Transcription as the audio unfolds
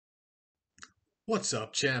What's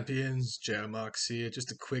up, champions? MG here.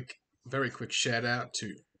 Just a very quick shout out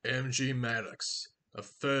to MG MADDOX, the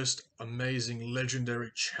first amazing legendary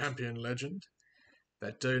champion legend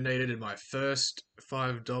that donated my first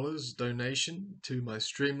 $5 donation to my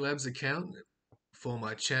Streamlabs account for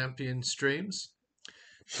my champion streams.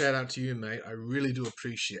 Shout out to you, mate. I really do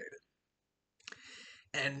appreciate it.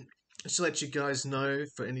 And just to let you guys know,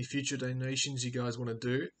 for any future donations you guys want to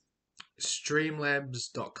do,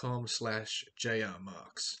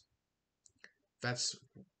 streamlabs.com/jrmarks. That's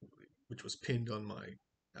which was pinned on my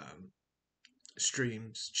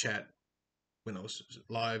streams chat when I was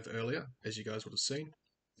live earlier, as you guys would have seen.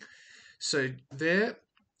 So there,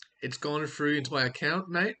 it's gone through into my account,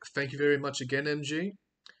 mate. Thank you very much again, MG.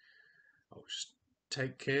 I'll just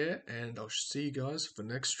take care, and I'll see you guys for the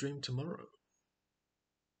next stream tomorrow.